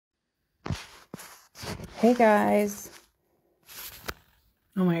Hey guys.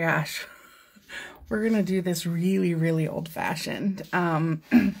 Oh my gosh. We're gonna do this really old-fashioned. I'm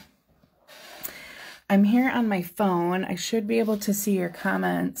here on my phone. I should be able to see your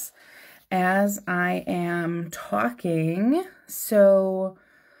comments as I am talking. So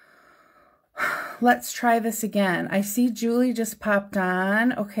let's try this again. I see Julie just popped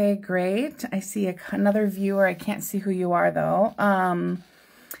on. Okay, great. I see another viewer. I can't see who you are though.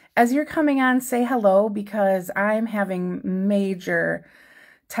 As you're coming on, say hello because I'm having major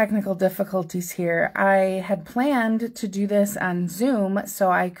technical difficulties here. I had planned to do this on Zoom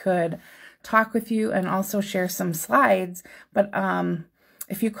so I could talk with you and also share some slides, but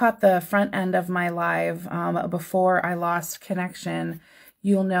if you caught the front end of my live before I lost connection,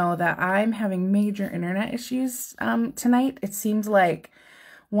 you'll know that I'm having major internet issues tonight. It seems like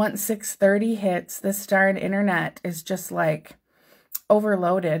once 6:30 hits, this darn internet is just like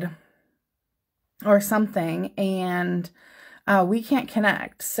overloaded or something, and we can't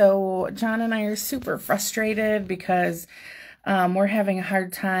connect. So John and I are super frustrated because we're having a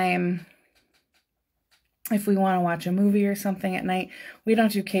hard time if we want to watch a movie or something at night. We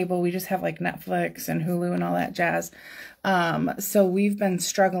don't do cable. We just have like Netflix and Hulu and all that jazz. So we've been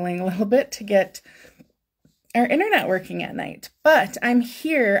struggling a little bit to get our internet working at night, but I'm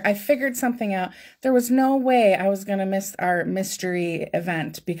here. I figured something out. There was no way I was going to miss our mystery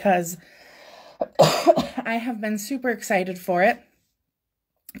event because I have been super excited for it.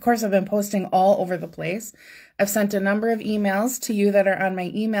 Of course, I've been posting all over the place. I've sent a number of emails to you that are on my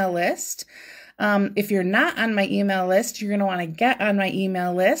email list. If you're not on my email list, you're going to want to get on my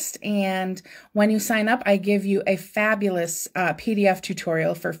email list. And when you sign up, I give you a fabulous PDF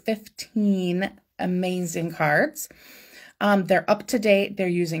tutorial for 15 amazing cards. They're up to date. They're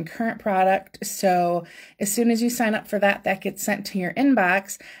using current product. So as soon as you sign up for that, that gets sent to your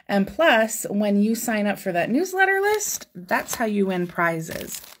inbox. And plus, when you sign up for that newsletter list, that's how you win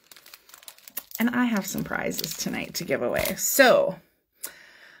prizes. And I have some prizes tonight to give away. So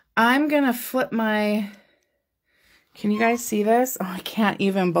I'm going to flip my... Can you guys see this? Oh, I can't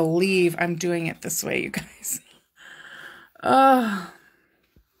even believe I'm doing it this way, you guys. Oh.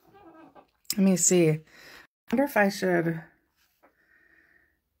 Let me see. I wonder if I should...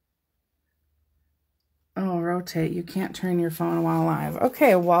 Oh, rotate. You can't turn your phone while live.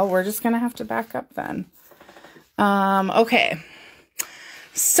 Okay, well, we're just going to have to back up then. Okay.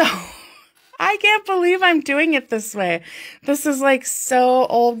 So, I can't believe I'm doing it this way. This is like so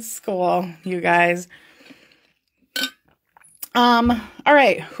old school, you guys. All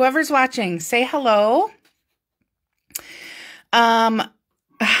right. Whoever's watching, say hello.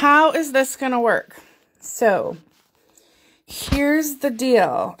 How is this going to work? So here's the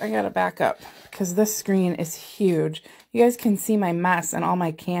deal. I got to back up because this screen is huge. You guys can see my mess and all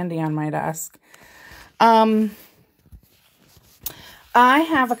my candy on my desk. I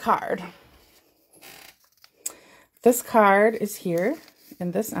have a card. This card is here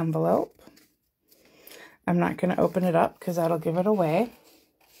in this envelope. I'm not going to open it up because that'll give it away.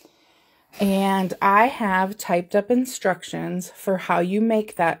 And I have typed up instructions for how you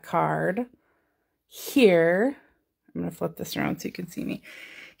make that card here. I'm going to flip this around so you can see me.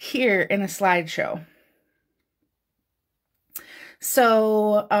 Here in a slideshow.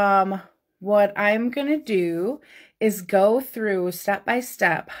 So what I'm going to do is go through step by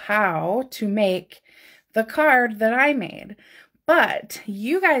step how to make the card that I made. But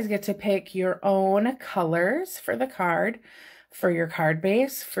you guys get to pick your own colors for the card. For your card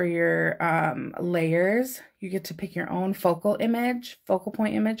base, for your layers, you get to pick your own focal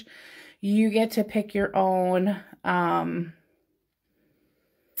point image. You get to pick your own,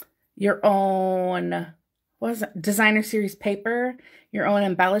 what is it? Designer series paper, your own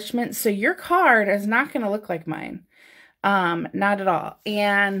embellishments. So your card is not going to look like mine. Not at all.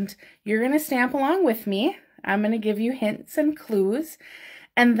 And you're going to stamp along with me. I'm going to give you hints and clues.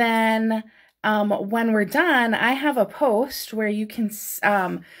 And then when we're done, I have a post where you can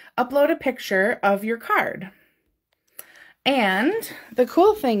upload a picture of your card. And the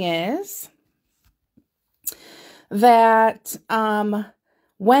cool thing is that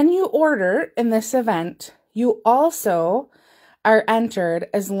when you order in this event, you also are entered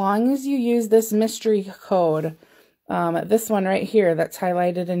as long as you use this mystery code, this one right here that's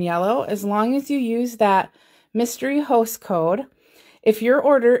highlighted in yellow. As long as you use that mystery host code, if your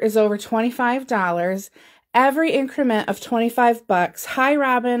order is over $25, every increment of $25, hi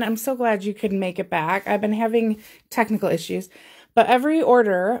Robin, I'm so glad you could make it back. I've been having technical issues, but every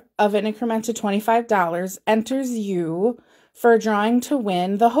order of an increment to $25 enters you for a drawing to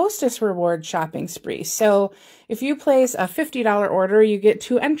win the Hostess Reward shopping spree. So if you place a $50 order, you get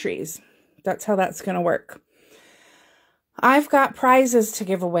 2 entries. That's how that's going to work. I've got prizes to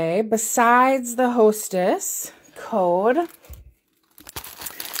give away besides the hostess code.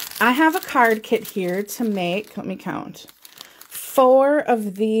 I have a card kit here to make, let me count, 4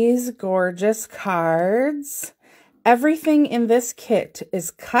 of these gorgeous cards. Everything in this kit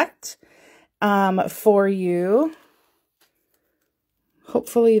is cut for you.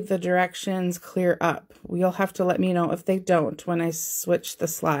 Hopefully the directions clear up. You'll have to let me know if they don't when I switch the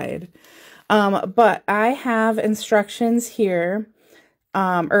slide. But I have instructions here,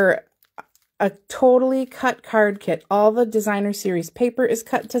 or a totally cut card kit. All the designer series paper is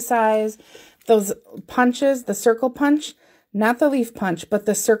cut to size. Those punches, the circle punch, not the leaf punch, but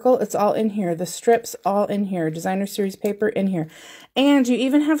the circle, it's all in here. The strips all in here. Designer series paper in here. And you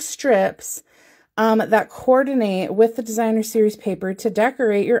even have strips that coordinate with the designer series paper to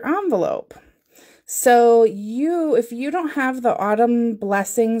decorate your envelope. So if you don't have the Autumn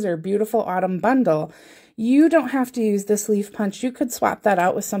Blessings or Beautiful Autumn Bundle, you don't have to use this leaf punch. You could swap that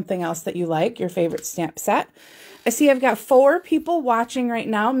out with something else that you like, your favorite stamp set. I see I've got 4 people watching right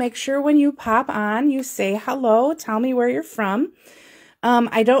now. Make sure when you pop on, you say hello. Tell me where you're from.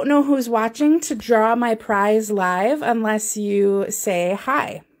 I don't know who's watching to draw my prize live unless you say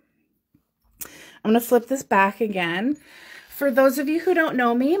hi. I'm going to flip this back again. For those of you who don't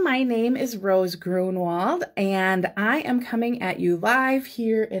know me, my name is Rose Grunwald, and I am coming at you live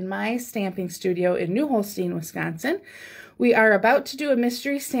here in my stamping studio in New Holstein, Wisconsin. We are about to do a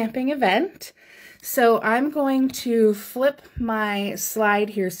mystery stamping event, so I'm going to flip my slide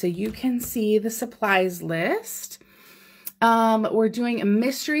here so you can see the supplies list. We're doing a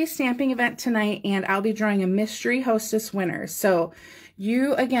mystery stamping event tonight, and I'll be drawing a mystery hostess winner. So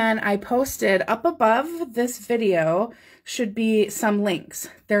again, I posted up above this video should be some links.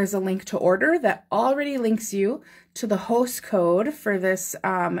 There's a link to order that already links you to the host code for this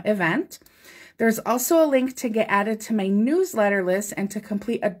event. There's also a link to get added to my newsletter list and to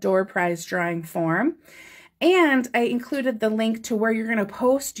complete a door prize drawing form. And I included the link to where you're going to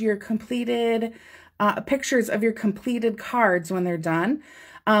post your completed pictures of your completed cards when they're done.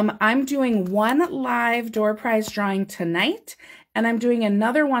 I'm doing one live door prize drawing tonight, and I'm doing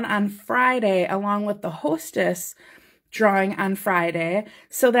another one on Friday along with the hostess drawing on Friday,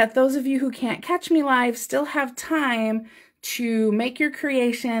 so that those of you who can't catch me live still have time to make your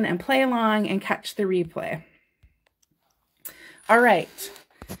creation and play along and catch the replay. All right.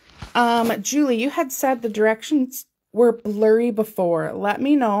 Julie, you had said the directions were blurry before. Let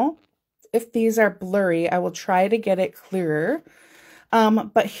me know if these are blurry. I will try to get it clearer.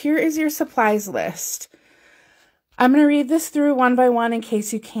 But here is your supplies list. I'm going to read this through one by one in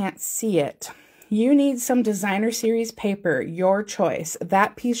case you can't see it. You need some designer series paper, your choice.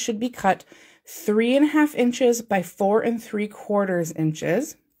 That piece should be cut 3.5 inches by 4 3/4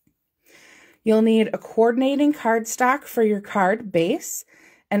 inches. You'll need a coordinating cardstock for your card base,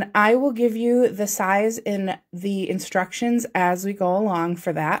 and I will give you the size in the instructions as we go along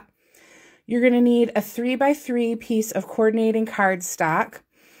for that. You're going to need a 3x3 piece of coordinating cardstock,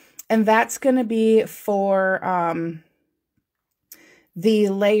 and that's going to be for the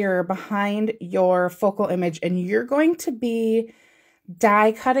layer behind your focal image, and you're going to be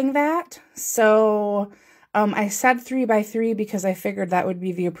die cutting that. So I said 3x3 because I figured that would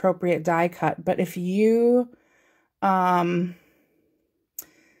be the appropriate die cut, but if you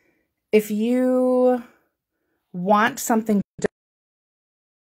want something,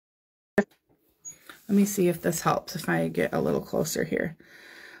 let me see if this helps if I get a little closer here.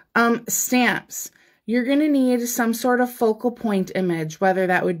 Stamps. You're going to need some sort of focal point image, whether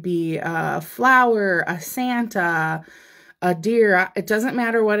that would be a flower, a Santa, a deer. It doesn't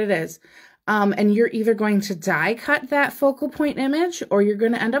matter what it is. And you're either going to die cut that focal point image, or you're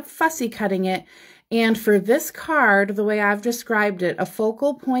going to end up fussy cutting it. And for this card, the way I've described it, a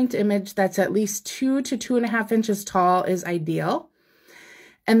focal point image that's at least 2 to 2.5 inches tall is ideal.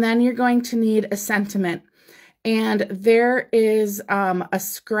 And then you're going to need a sentiment. And there is a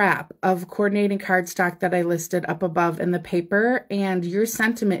scrap of coordinating cardstock that I listed up above in the paper, and your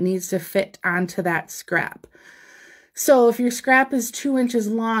sentiment needs to fit onto that scrap. So if your scrap is 2 inches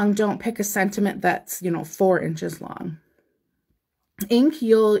long, don't pick a sentiment that's, 4 inches long. Ink,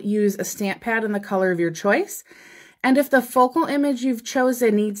 you'll use a stamp pad in the color of your choice. And if the focal image you've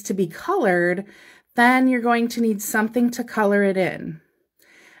chosen needs to be colored, then you're going to need something to color it in.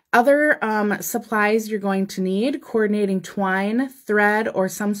 Other supplies you're going to need: coordinating twine, thread, or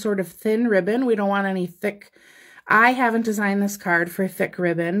some sort of thin ribbon. We don't want any thick. I haven't designed this card for thick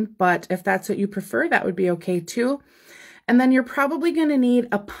ribbon, but if that's what you prefer, that would be okay too. And then you're probably going to need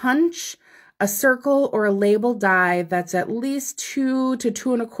a punch, a circle or a label die that's at least 2 to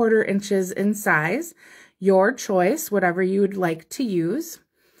 2¼ inches in size, your choice, whatever you would like to use.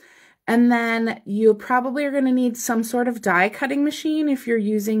 And then you probably are going to need some sort of die cutting machine if you're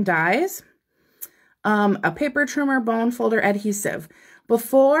using dies, a paper trimmer, bone folder, adhesive.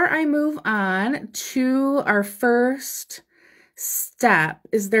 Before I move on to our first step,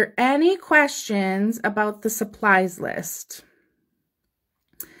 is there any questions about the supplies list?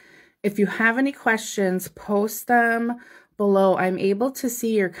 If you have any questions, post them below. I'm able to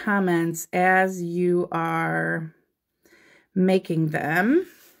see your comments as you are making them.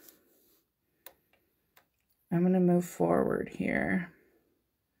 I'm going to move forward here.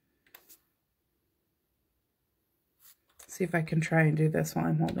 See if I can try and do this while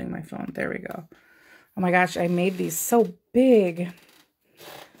I'm holding my phone. There we go. Oh my gosh, I made these so big.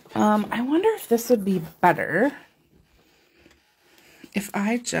 I wonder if this would be better if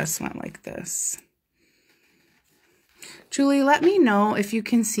I just went like this. Julie, let me know if you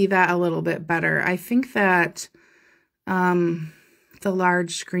can see that a little bit better. I think that the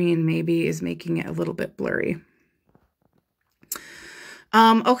large screen maybe is making it a little bit blurry.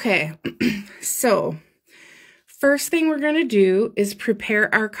 Okay, so first thing we're going to do is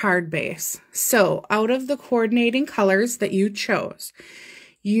prepare our card base. So out of the coordinating colors that you chose,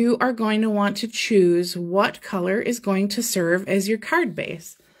 you are going to want to choose what color is going to serve as your card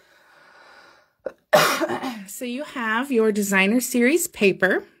base. So you have your designer series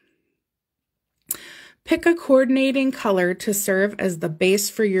paper. Pick a coordinating color to serve as the base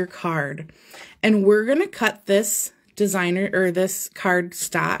for your card. And we're going to cut this this card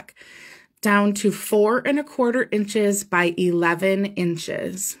stock down to 4¼ inches by 11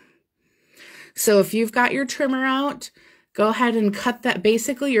 inches. So if you've got your trimmer out, go ahead and cut that.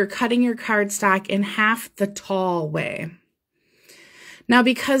 Basically, you're cutting your cardstock in half the tall way. Now,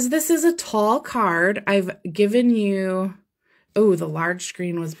 because this is a tall card, I've given you, oh, the large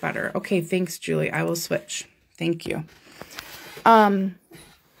screen was better. Okay, thanks, Julie. I will switch. Thank you.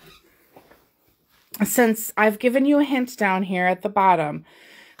 Since I've given you a hint down here at the bottom,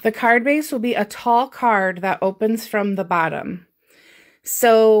 the card base will be a tall card that opens from the bottom.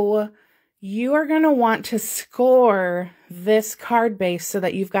 So you are going to want to score this card base so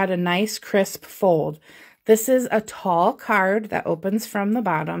that you've got a nice crisp fold. This is a tall card that opens from the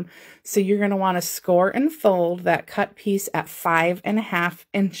bottom. So you're going to want to score and fold that cut piece at 5½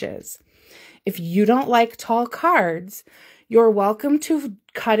 inches. If you don't like tall cards, you're welcome to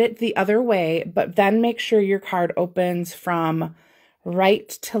cut it the other way, but then make sure your card opens from right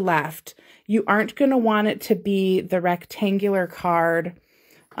to left. You aren't going to want it to be the rectangular card.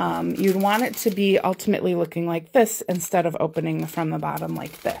 You'd want it to be ultimately looking like this instead of opening from the bottom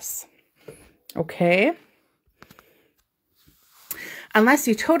like this. Okay? Unless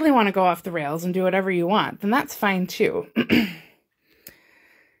you totally want to go off the rails and do whatever you want, then that's fine too.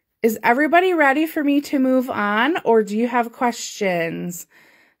 Is everybody ready for me to move on, or do you have questions?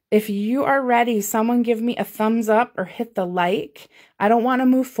 If you are ready, someone give me a thumbs up or hit the like. I don't want to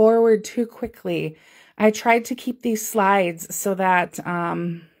move forward too quickly. I tried to keep these slides so that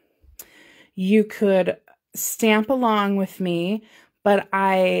you could stamp along with me, but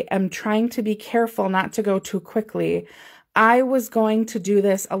I am trying to be careful not to go too quickly. I was going to do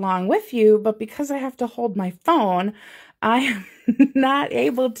this along with you, but because I have to hold my phone, I am not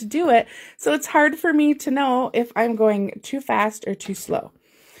able to do it. So it's hard for me to know if I'm going too fast or too slow.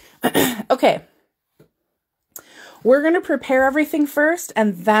 Okay. We're going to prepare everything first,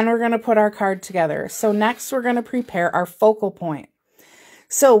 and then we're going to put our card together. So next, we're going to prepare our focal point.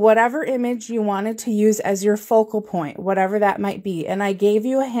 So whatever image you wanted to use as your focal point, whatever that might be. And I gave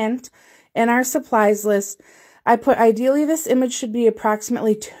you a hint in our supplies list. I put, ideally, this image should be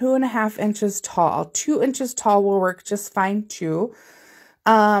approximately 2½ inches tall. 2 inches tall will work just fine, too.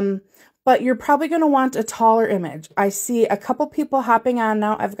 But you're probably going to want a taller image. I see a couple people hopping on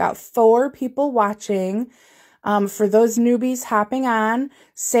now. I've got 4 people watching. For those newbies hopping on,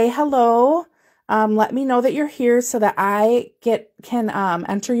 say hello. Let me know that you're here so that I can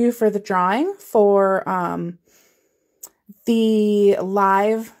enter you for the drawing for the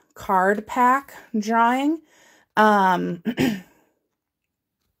live card pack drawing. I'm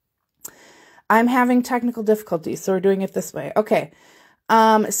having technical difficulties, so we're doing it this way. Okay.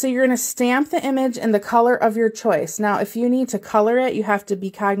 So you're going to stamp the image in the color of your choice. Now, if you need to color it, you have to be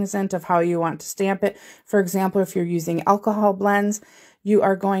cognizant of how you want to stamp it. For example, if you're using alcohol blends, you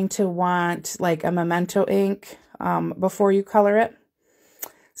are going to want like a Memento ink before you color it.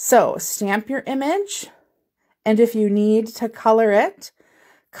 So stamp your image, and if you need to color it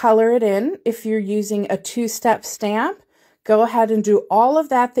in. If you're using a 2-step stamp, Go ahead and do all of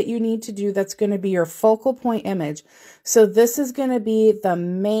that you need to do. That's going to be your focal point image. So this is going to be the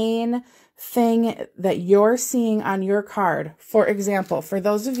main thing that you're seeing on your card. For example, for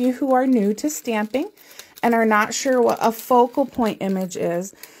those of you who are new to stamping and are not sure what a focal point image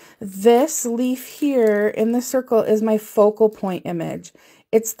is, this leaf here in the circle is my focal point image.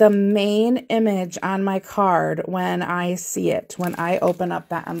 It's the main image on my card when I see it, when I open up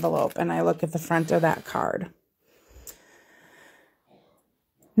that envelope and I look at the front of that card.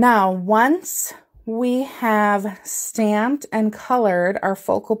 Now, once we have stamped and colored our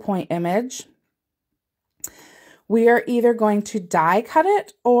focal point image, we are either going to die cut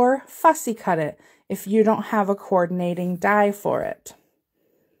it or fussy cut it if you don't have a coordinating die for it.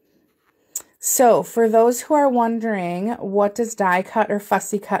 So for those who are wondering, what does die cut or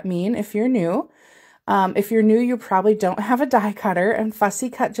fussy cut mean if you're new? You probably don't have a die cutter, and fussy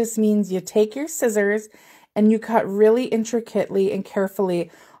cut just means you take your scissors and you cut really intricately and carefully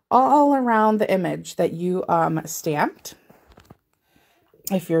all around the image that you stamped.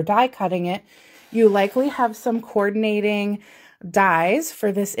 If you're die cutting it, you likely have some coordinating dies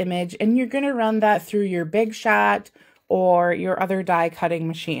for this image, and you're going to run that through your Big Shot or your other die cutting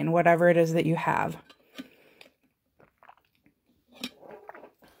machine, whatever it is that you have.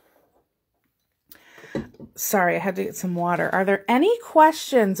 Sorry, I had to get some water. Are there any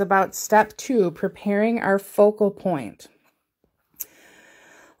questions about step 2, preparing our focal point?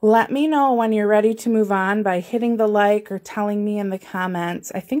 Let me know when you're ready to move on by hitting the like or telling me in the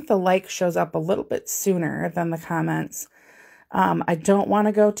comments. I think the like shows up a little bit sooner than the comments. I don't want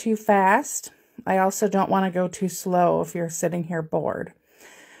to go too fast. I also don't want to go too slow if you're sitting here bored.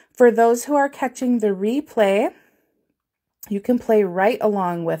 For those who are catching the replay, you can play right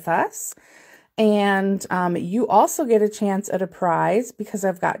along with us. And you also get a chance at a prize because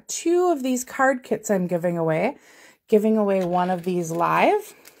I've got 2 of these card kits I'm giving away. Giving away one of these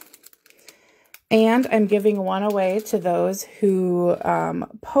live. And I'm giving one away to those who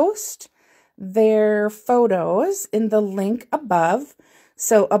post their photos in the link above.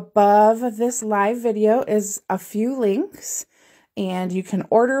 So above this live video is a few links, and you can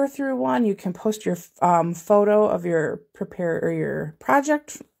order through one. You can post your photo of your your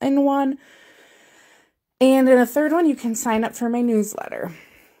project in one. And in a third one, you can sign up for my newsletter.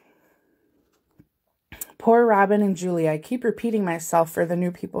 Poor Robin and Julie. I keep repeating myself for the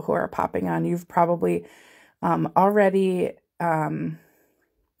new people who are popping on. You've probably already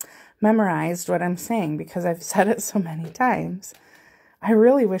memorized what I'm saying because I've said it so many times. I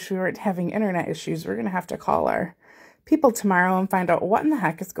really wish we weren't having internet issues. We're going to have to call our people tomorrow and find out what in the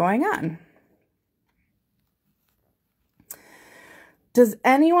heck is going on. Does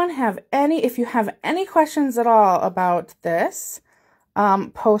anyone have if you have any questions at all about this,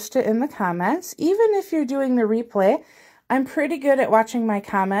 post it in the comments. Even if you're doing the replay, I'm pretty good at watching my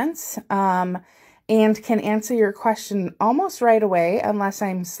comments and can answer your question almost right away unless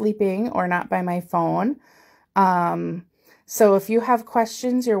I'm sleeping or not by my phone. So if you have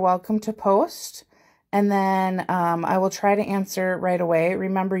questions, you're welcome to post, and then I will try to answer right away.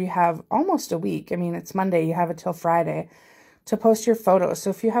 Remember, you have almost a week. I mean, it's Monday. You have it till Friday to post your photos.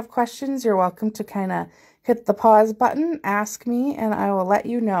 So if you have questions, you're welcome to kind of hit the pause button, ask me, and I will let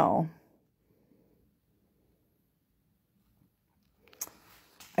you know.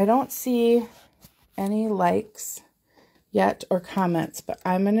 I don't see any likes yet or comments, but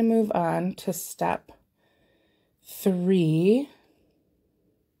I'm going to move on to step 3.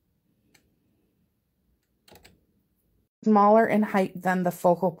 Smaller in height than the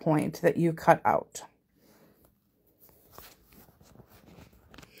focal point that you cut out.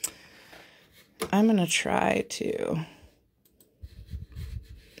 I'm going to try to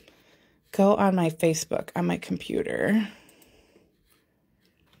go on my Facebook on my computer.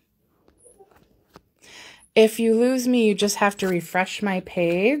 If you lose me, you just have to refresh my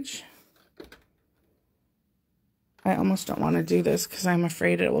page. I almost don't want to do this because I'm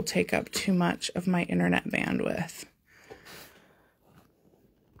afraid it will take up too much of my internet bandwidth.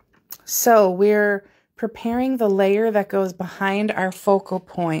 So we're preparing the layer that goes behind our focal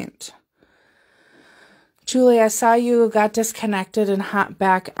point. Julie, I saw you got disconnected and hopped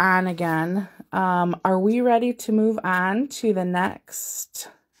back on again. Are we ready to move on to the next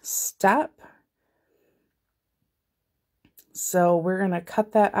step? So we're going to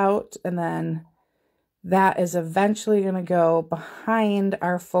cut that out, and then that is eventually going to go behind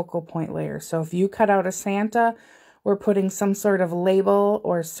our focal point layer. So if you cut out a Santa, we're putting some sort of label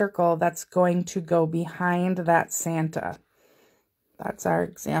or circle that's going to go behind that Santa. That's our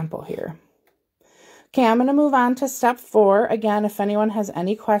example here. Okay, I'm going to move on to step 4. Again, if anyone has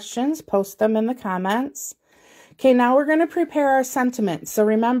any questions, post them in the comments. Okay, now we're going to prepare our sentiment. So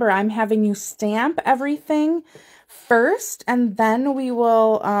remember, I'm having you stamp everything first, and then we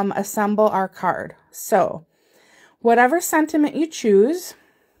will assemble our card. So whatever sentiment you choose,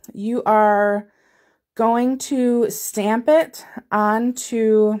 you are going to stamp it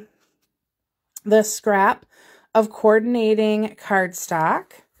onto the scrap of coordinating cardstock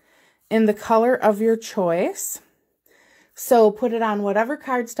in the color of your choice. So put it on whatever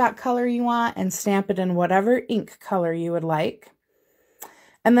cardstock color you want and stamp it in whatever ink color you would like.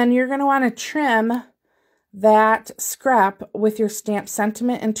 And then you're going to want to trim that scrap with your stamped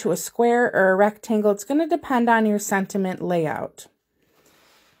sentiment into a square or a rectangle. It's going to depend on your sentiment layout.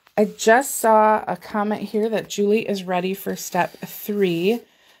 I just saw a comment here that Julie is ready for step 3.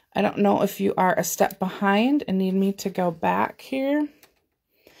 I don't know if you are a step behind and need me to go back here.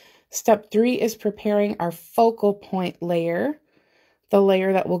 Step 3 is preparing our focal point layer, the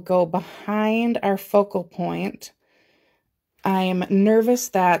layer that will go behind our focal point. I'm nervous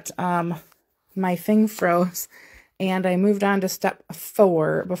that my thing froze and I moved on to step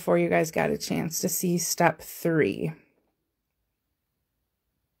 4 before you guys got a chance to see step 3.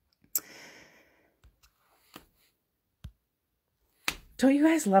 Don't you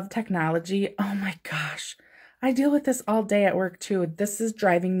guys love technology? Oh my gosh. I deal with this all day at work too. This is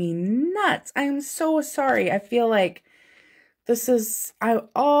driving me nuts. I'm so sorry. I feel like this is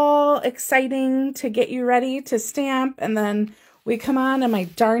all exciting to get you ready to stamp, and then we come on and my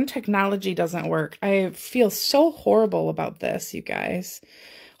darn technology doesn't work. I feel so horrible about this, you guys.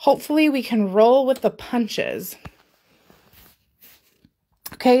 Hopefully we can roll with the punches.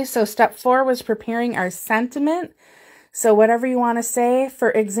 Okay, so step 4 was preparing our sentiment. So whatever you want to say,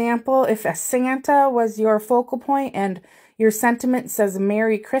 for example, if a Santa was your focal point and your sentiment says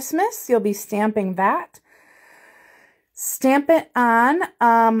Merry Christmas, you'll be stamping that. Stamp it on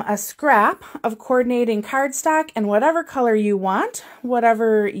a scrap of coordinating cardstock in whatever color you want,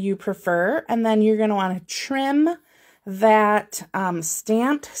 whatever you prefer. And then you're going to want to trim that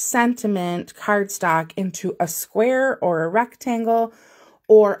stamped sentiment cardstock into a square or a rectangle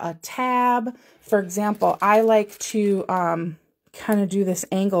or a tab. For example, I like to kind of do this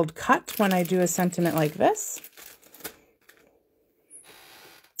angled cut when I do a sentiment like this.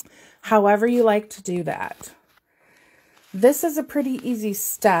 However you like to do that. This is a pretty easy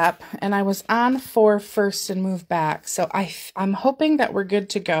step, and I was on 4 first and moved back. So I'm hoping that we're good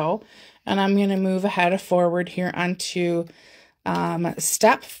to go, and I'm going to move ahead of forward here onto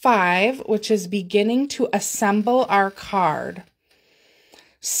step 5, which is beginning to assemble our card.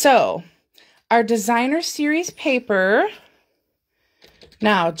 So our designer series paper,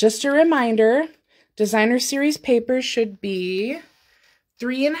 now just a reminder, designer series paper should be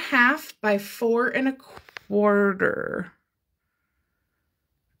 3.5 by 4.25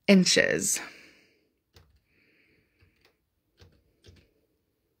 inches.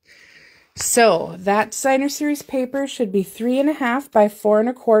 So that designer series paper should be 3.5 by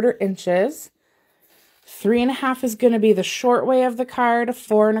 4.25 inches. 3.5 is going to be the short way of the card,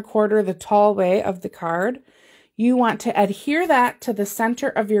 4.25 the tall way of the card. You want to adhere that to the center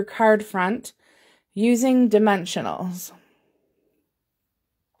of your card front using dimensionals.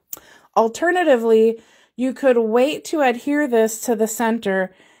 Alternatively, you could wait to adhere this to the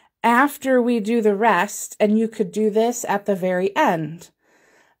center after we do the rest, and you could do this at the very end.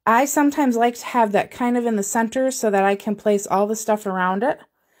 I sometimes like to have that kind of in the center so that I can place all the stuff around it.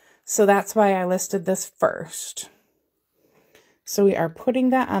 So that's why I listed this first. So we are putting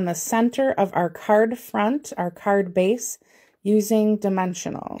that on the center of our card front, our card base, using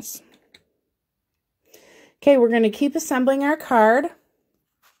dimensionals. Okay, we're going to keep assembling our card.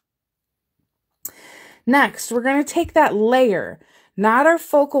 Next, we're going to take that layer, not our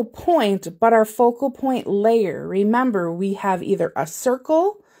focal point, but our focal point layer. Remember, we have either a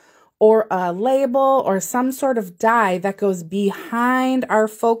circle or a label or some sort of die that goes behind our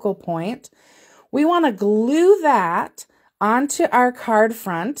focal point. We want to glue that onto our card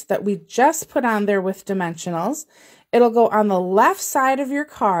front that we just put on there with dimensionals. It'll go on the left side of your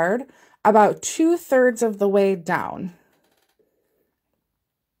card about 2/3 of the way down.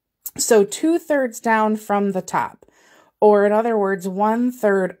 So 2/3 down from the top, or in other words,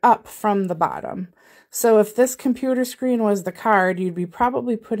 1/3 up from the bottom. So if this computer screen was the card, you'd be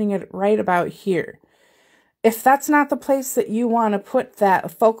probably putting it right about here. If that's not the place that you want to put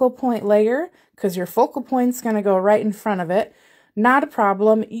that focal point layer, because your focal point's going to go right in front of it, not a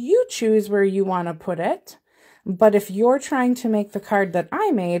problem. You choose where you want to put it. But if you're trying to make the card that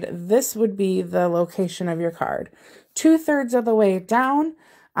I made, this would be the location of your card. 2/3 of the way down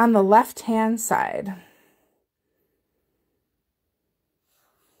on the left-hand side.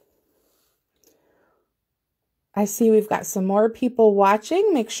 I see we've got some more people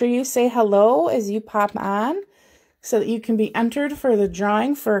watching. Make sure you say hello as you pop on so that you can be entered for the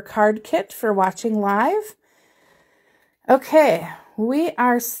drawing for a card kit for watching live. Okay, we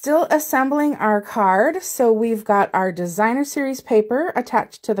are still assembling our card. So we've got our designer series paper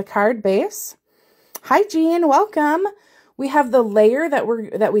attached to the card base. Hi, Jean, welcome. We have the layer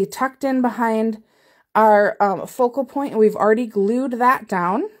that we tucked in behind our focal point, and we've already glued that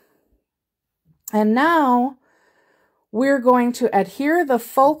down. And now we're going to adhere the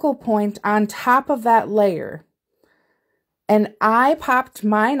focal point on top of that layer. And I popped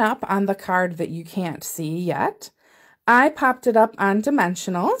mine up on the card that you can't see yet. I popped it up on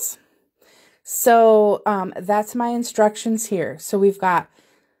dimensionals. So that's my instructions here. So we've got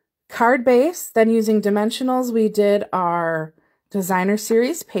card base, then using dimensionals, we did our designer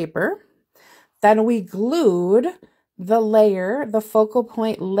series paper. Then we glued the layer, the focal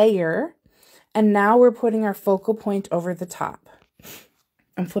point layer, and now we're putting our focal point over the top.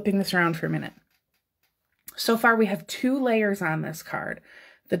 I'm flipping this around for a minute. So far we have 2 layers on this card,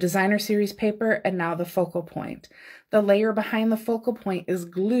 the designer series paper and now the focal point. The layer behind the focal point is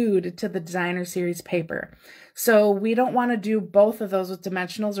glued to the designer series paper. So we don't want to do both of those with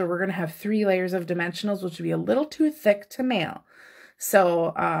dimensionals, or we're going to have 3 layers of dimensionals, which would be a little too thick to mail.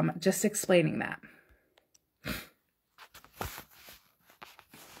 So just explaining that.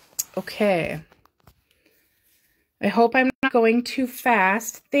 Okay. I hope I'm not going too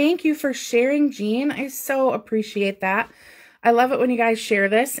fast. Thank you for sharing, Jean. I so appreciate that. I love it when you guys share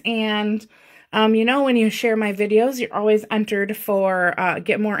this. And, you know, when you share my videos, you're always entered for,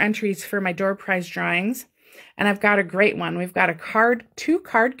 get more entries for my door prize drawings. And I've got a great one. We've got 2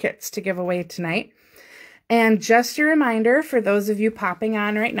 card kits to give away tonight. And just a reminder for those of you popping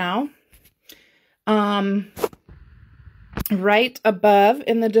on right now, right above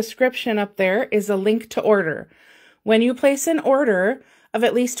in the description up there is a link to order. When you place an order of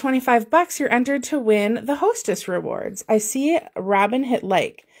at least $25, you're entered to win the Hostess Rewards. I see Robin hit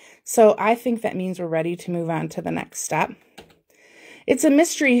like, so I think that means we're ready to move on to the next step. It's a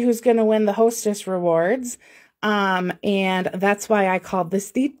mystery who's going to win the Hostess Rewards, and that's why I called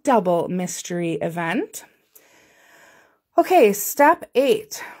this the double mystery event. Okay, step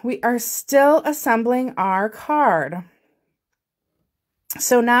 8. We are still assembling our card.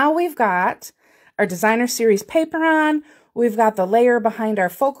 So now we've got our designer series paper on, we've got the layer behind our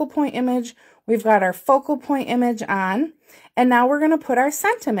focal point image, we've got our focal point image on, and now we're going to put our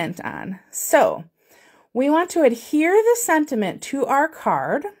sentiment on. So we want to adhere the sentiment to our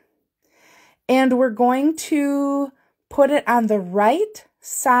card, and we're going to put it on the right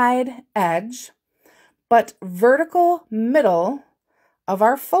side edge, but vertical middle of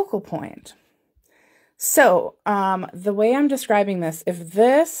our focal point. So the way I'm describing this, if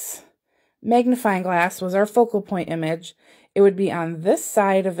this magnifying glass was our focal point image, it would be on this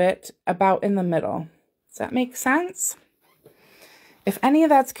side of it, about in the middle. Does that make sense? If any of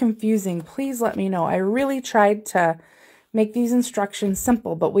that's confusing, please let me know. I really tried to make these instructions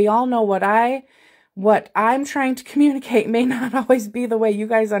simple, but we all know what I'm trying to communicate may not always be the way you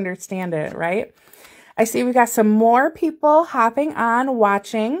guys understand it, right? I see we got some more people hopping on,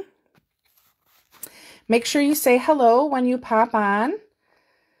 watching. Make sure you say hello when you pop on.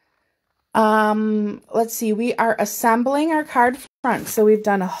 Let's see, we are assembling our card front. So we've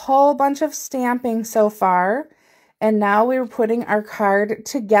done a whole bunch of stamping so far, and now we're putting our card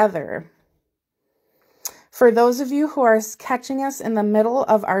together. For those of you who are catching us in the middle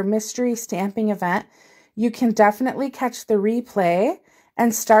of our mystery stamping event, you can definitely catch the replay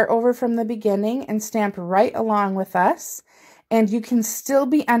and start over from the beginning and stamp right along with us. And you can still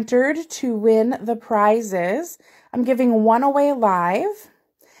be entered to win the prizes. I'm giving one away live.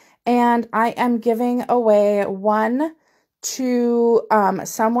 And I am giving away one to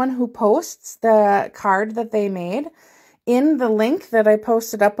someone who posts the card that they made in the link that I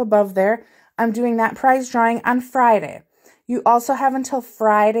posted up above there. I'm doing that prize drawing on Friday. You also have until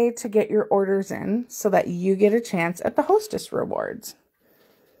Friday to get your orders in so that you get a chance at the Hostess Rewards.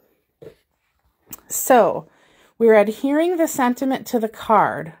 So we're adhering the sentiment to the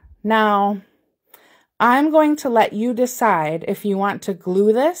card. Now, I'm going to let you decide if you want to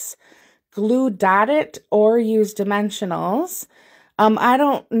glue this, glue dot it, or use dimensionals. I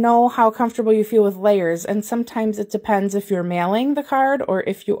don't know how comfortable you feel with layers, and sometimes it depends if you're mailing the card or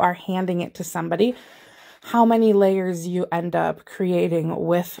if you are handing it to somebody, how many layers you end up creating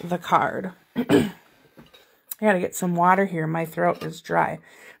with the card. I gotta get some water here. My throat is dry.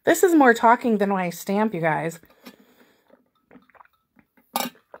 This is more talking than when I stamp, you guys.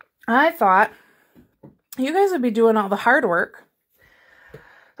 I thought you guys would be doing all the hard work,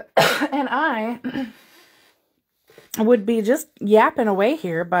 and I would be just yapping away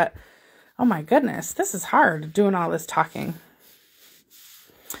here, but oh my goodness, this is hard doing all this talking.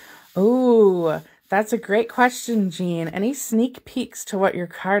 Ooh, that's a great question, Jean. Any sneak peeks to what your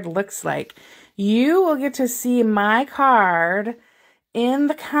card looks like? You will get to see my card in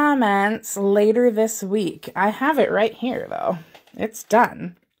the comments later this week. I have it right here, though. It's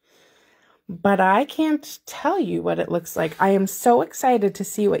done. But I can't tell you what it looks like. I am so excited to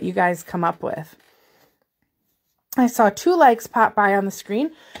see what you guys come up with. I saw 2 likes pop by on the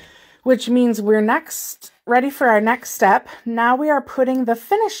screen, which means we're ready for our next step. Now we are putting the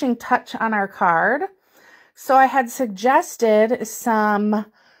finishing touch on our card. So I had suggested some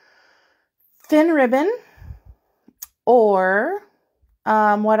thin ribbon, or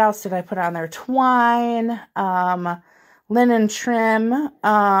what else did I put on there? Twine, linen trim.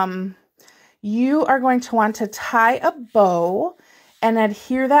 You are going to want to tie a bow and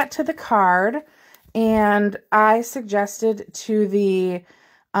adhere that to the card. And I suggested to the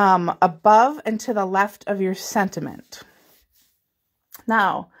above and to the left of your sentiment.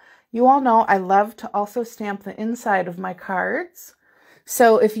 Now, you all know I love to also stamp the inside of my cards.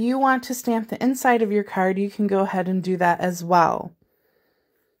 So if you want to stamp the inside of your card, you can go ahead and do that as well.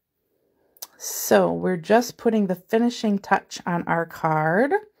 So we're just putting the finishing touch on our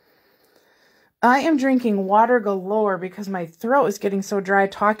card. I am drinking water galore because my throat is getting so dry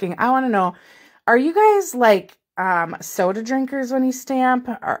talking. I want to know, are you guys like soda drinkers when you stamp?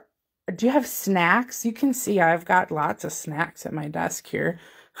 Or do you have snacks? You can see I've got lots of snacks at my desk here.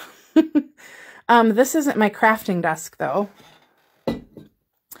 This isn't my crafting desk, though.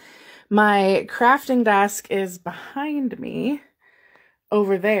 My crafting desk is behind me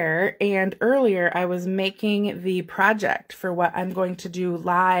over there, and earlier I was making the project for what I'm going to do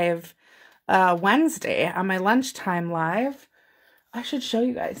live Wednesday on my lunchtime live. I should show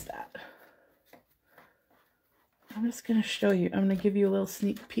you guys that. I'm just going to show you. I'm going to give you a little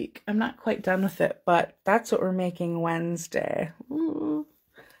sneak peek. I'm not quite done with it, but that's what we're making Wednesday. Ooh.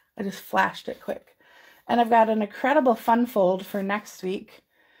 I just flashed it quick. And I've got an incredible fun fold for next week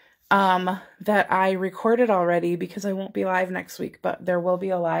that I recorded already because I won't be live next week, but there will be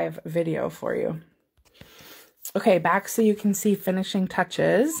a live video for you. Okay, back so you can see finishing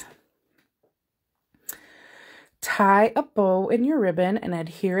touches. Tie a bow in your ribbon and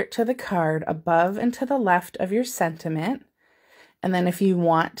adhere it to the card above and to the left of your sentiment. And then if you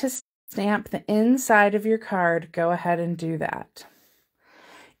want to stamp the inside of your card, go ahead and do that.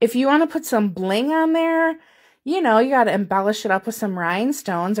 If you want to put some bling on there, you know, you got to embellish it up with some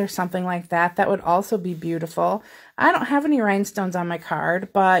rhinestones or something like that. That would also be beautiful. I don't have any rhinestones on my card,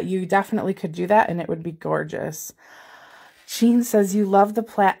 but you definitely could do that and it would be gorgeous. Jean says you love the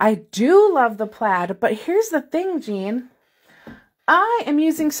plaid. I do love the plaid, but here's the thing, Jean. I am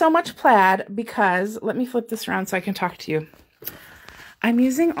using so much plaid because, let me flip this around so I can talk to you. I'm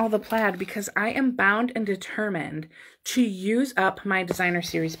using all the plaid because I am bound and determined to use up my designer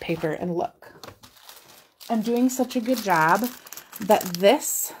series paper. And look, I'm doing such a good job that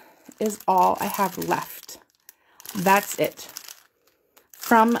this is all I have left. That's it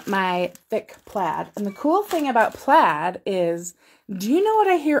from my thick plaid. And the cool thing about plaid is, do you know what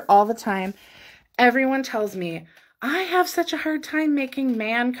I hear all the time? Everyone tells me, I have such a hard time making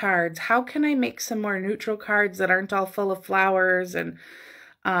man cards. How can I make some more neutral cards that aren't all full of flowers and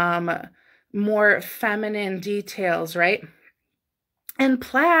more feminine details, right? And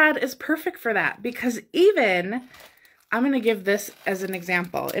plaid is perfect for that because even, I'm going to give this as an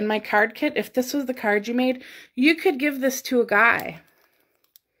example. In my card kit, if this was the card you made, you could give this to a guy.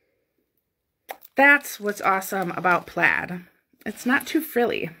 That's what's awesome about plaid. It's not too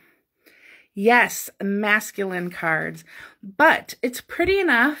frilly. Yes, masculine cards, but it's pretty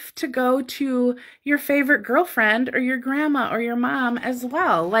enough to go to your favorite girlfriend or your grandma or your mom as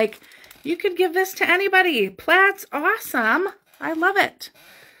well. Like, you could give this to anybody. Plaid's awesome. I love it.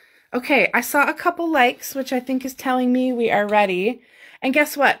 Okay, I saw a couple likes, which I think is telling me we are ready. And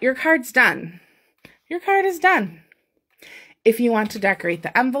guess what? Your card's done. Your card is done. If you want to decorate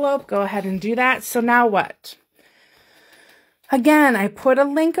the envelope, go ahead and do that. So now what? Again, I put a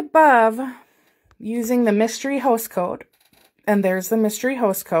link above using the mystery host code. And there's the mystery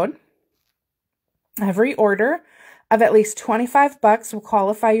host code. Every order of at least $25 will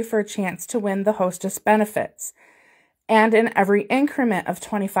qualify you for a chance to win the hostess benefits. And in every increment of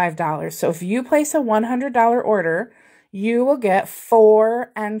 $25. So if you place a $100 order, you will get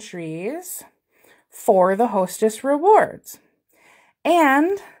 4 entries for the hostess rewards.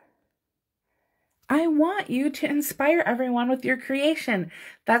 And I want you to inspire everyone with your creation.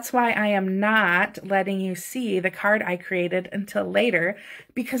 That's why I am not letting you see the card I created until later,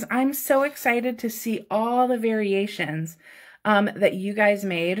 because I'm so excited to see all the variations that you guys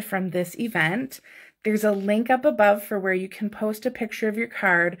made from this event. There's a link up above for where you can post a picture of your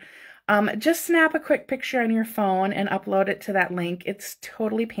card. Just snap a quick picture on your phone and upload it to that link. It's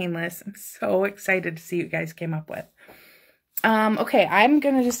totally painless. I'm so excited to see what you guys came up with. Okay, I'm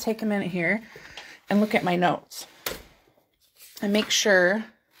going to just take a minute here and look at my notes and make sure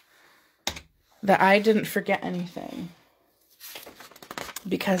that I didn't forget anything,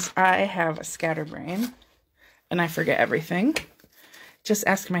 because I have a scatterbrain and I forget everything. Just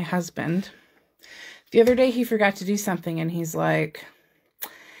ask my husband. The other day he forgot to do something and he's like,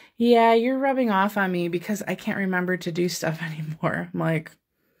 yeah, you're rubbing off on me because I can't remember to do stuff anymore. I'm like,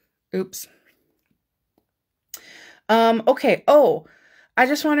 oops. Okay. Oh, I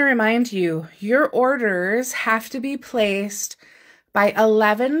just want to remind you, your orders have to be placed by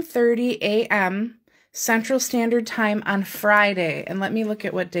 11:30 a.m. Central Standard Time on Friday. And let me look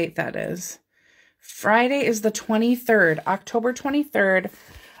at what date that is. Friday is the 23rd, October 23rd,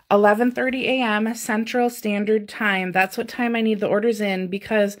 11:30 a.m. Central Standard Time. That's what time I need the orders in,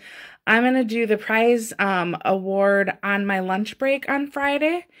 because I'm going to do the prize award on my lunch break on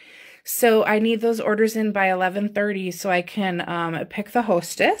Friday. So I need those orders in by 11:30 so I can pick the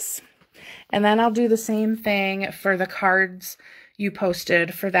hostess. And then I'll do the same thing for the cards you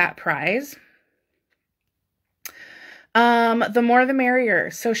posted for that prize. The more the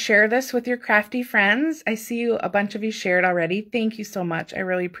merrier. So share this with your crafty friends. I see a bunch of you shared already. Thank you so much. I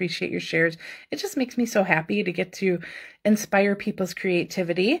really appreciate your shares. It just makes me so happy to get to inspire people's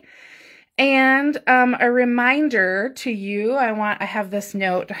creativity. And a reminder to you, I have this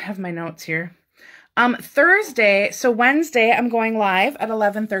note. I have my notes here. Thursday, so Wednesday, I'm going live at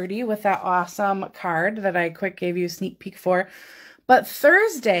 11:30 with that awesome card that I quick gave you a sneak peek for. But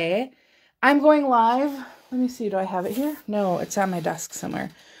Thursday, I'm going live. Let me see, do I have it here? No, it's on my desk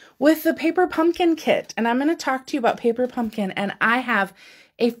somewhere. With the Paper Pumpkin kit. And I'm going to talk to you about Paper Pumpkin. And I have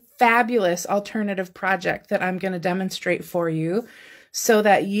a fabulous alternative project that I'm going to demonstrate for you so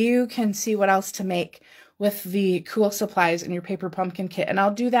that you can see what else to make with the cool supplies in your Paper Pumpkin kit. And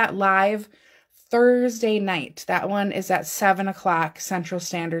I'll do that live Thursday night. That one is at 7 o'clock Central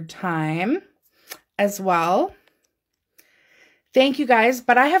Standard Time as well. Thank you guys,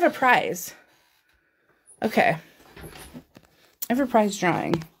 but I have a prize. Okay, I have a prize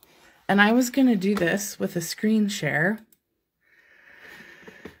drawing, and I was going to do this with a screen share.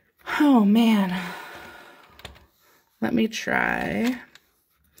 Oh, man. Let me try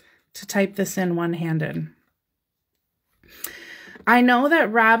to type this in one-handed. I know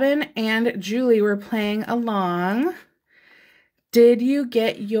that Robin and Julie were playing along. Did you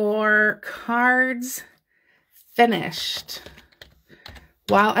get your cards finished?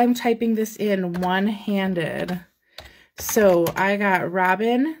 While I'm typing this in one-handed. So I got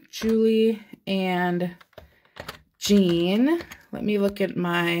Robin, Julie, and Jean. Let me look at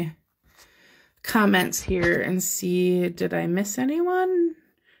my comments here and see, did I miss anyone?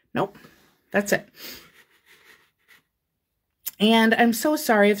 Nope, that's it. And I'm so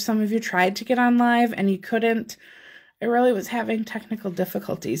sorry if some of you tried to get on live and you couldn't. I really was having technical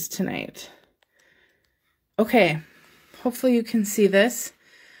difficulties tonight. Okay, hopefully you can see this.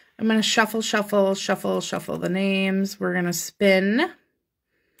 I'm going to shuffle the names. We're going to spin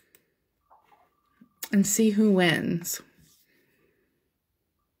and see who wins.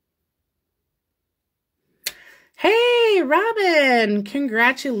 Hey, Robin!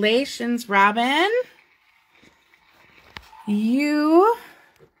 Congratulations, Robin.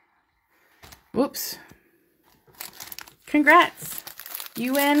 Whoops. Congrats.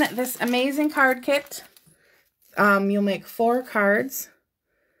 You win this amazing card kit. You'll make 4 cards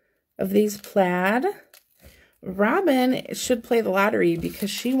of these plaid. Robin should play the lottery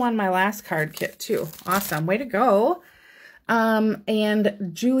because she won my last card kit too. Awesome. Way to go.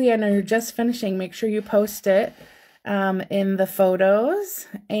 And Julie, I know you're just finishing. Make sure you post it in the photos.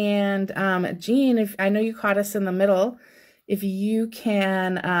 And Jean, if I know you caught us in the middle, if you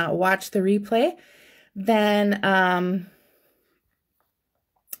can watch the replay, then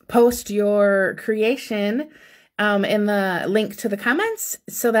post your creation in the link to the comments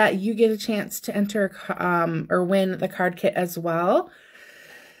so that you get a chance to enter or win the card kit as well.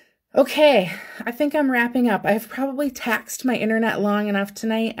 Okay, I think I'm wrapping up. I've probably taxed my internet long enough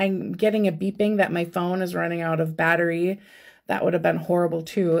tonight. I'm getting a beeping that my phone is running out of battery. that would have been horrible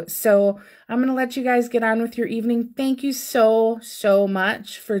too. So I'm going to let you guys get on with your evening. Thank you so, so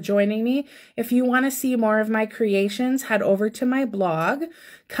much for joining me. If you want to see more of my creations, head over to my blog,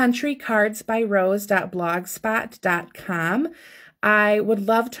 countrycardsbyrose.blogspot.com. I would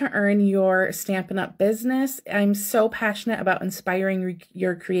love to earn your Stampin' Up! Business. I'm so passionate about inspiring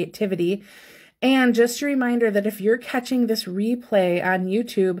your creativity. And just a reminder that if you're catching this replay on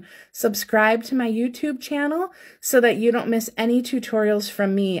YouTube, subscribe to my YouTube channel so that you don't miss any tutorials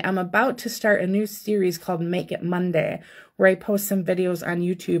from me. I'm about to start a new series called Make It Monday, where I post some videos on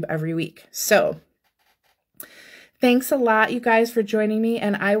YouTube every week. So thanks a lot, you guys, for joining me,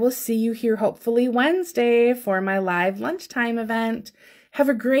 and I will see you here hopefully Wednesday for my live lunchtime event. Have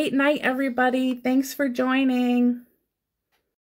a great night, everybody. Thanks for joining.